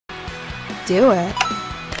do it.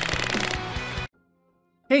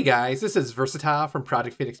 Hey guys, this is Versatile from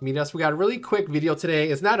Project Phoenix Media. So we got a really quick video today.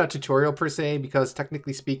 It's not a tutorial per se because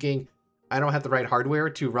technically speaking, I don't have the right hardware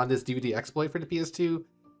to run this DVD exploit for the PS2.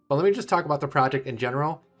 But let me just talk about the project in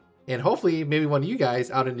general. And hopefully maybe one of you guys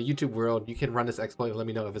out in the YouTube world, you can run this exploit and let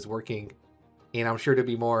me know if it's working. And I'm sure there'll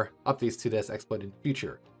be more updates to this exploit in the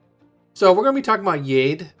future. So we're going to be talking about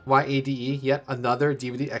YADE, Y-A-D-E, yet another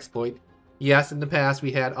DVD exploit. Yes, in the past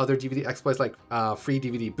we had other DVD exploits like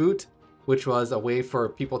FreeDVD Boot, which was a way for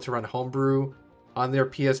people to run homebrew on their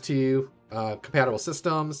PS2 compatible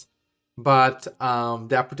systems. But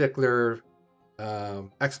that particular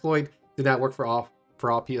exploit did not work for all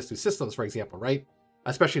PS2 systems, for example, right?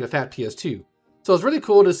 Especially the fat PS2. So it's really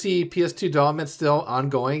cool to see PS2 development still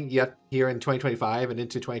ongoing, yet here in 2025 and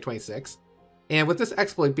into 2026. And with this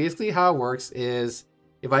exploit, basically how it works is,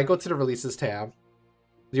 if I go to the Releases tab,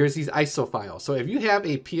 there's these ISO files. So if you have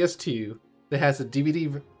a PS2 that has a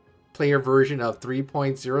DVD player version of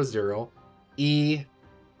 3.00 E,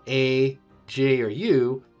 A, J, or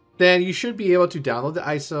U, then you should be able to download the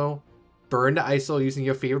ISO, burn the ISO using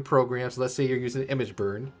your favorite programs. Let's say you're using Image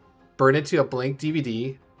burn it to a blank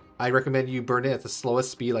DVD. I recommend you burn it at the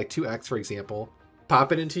slowest speed, like 2x for example.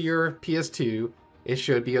 Pop it into your PS2. It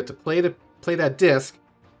should be able to play that disc,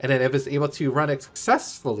 and then if it's able to run it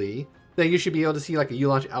successfully, then you should be able to see like a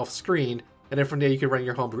UlaunchELF screen, and then from there you can run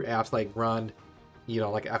your homebrew apps like run,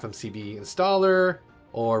 like FMCB installer,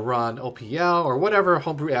 or run OPL, or whatever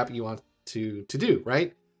homebrew app you want to do,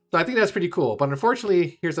 right? So I think that's pretty cool. But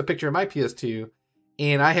unfortunately, here's a picture of my PS2,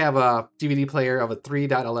 and I have a DVD player of a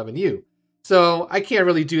 3.11U. So I can't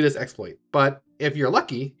really do this exploit. But if you're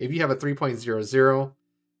lucky, if you have a 3.00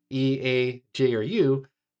 E, A, J, or U,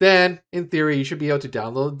 then in theory, you should be able to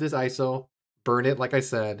download this ISO, burn it, like I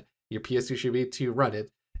said, your PS2 should be able to run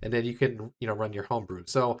it, and then you can, run your homebrew.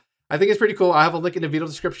 So I think it's pretty cool. I have a link in the video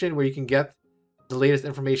description where you can get the latest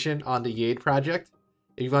information on the YADE project.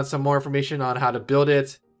 If you want some more information on how to build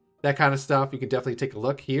it, that kind of stuff, you can definitely take a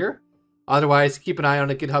look here. Otherwise, keep an eye on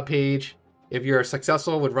the GitHub page. If you're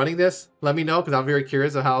successful with running this, let me know, because I'm very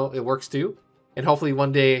curious of how it works too. And hopefully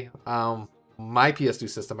one day, my PS2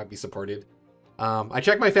 system might be supported. I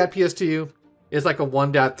checked my fat PS2. It's like a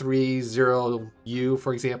 1.30U,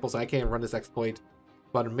 for example, so I can't run this exploit.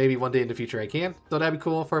 But maybe one day in the future I can. So that'd be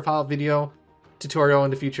cool for a follow-up video tutorial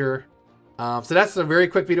in the future. So that's a very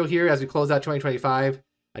quick video here as we close out 2025.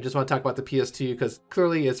 I just want to talk about the PS2 because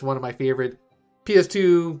clearly it's one of my favorite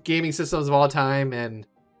PS2 gaming systems of all time. And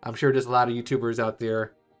I'm sure there's a lot of YouTubers out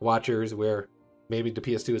there, watchers, where maybe the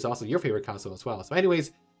PS2 is also your favorite console as well. So anyways,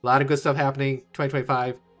 a lot of good stuff happening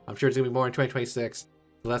 2025. I'm sure it's going to be more in 2026.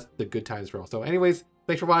 So that's the good times roll. So anyways,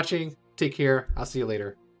 thanks for watching. Take care. I'll see you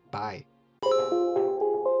later. Bye.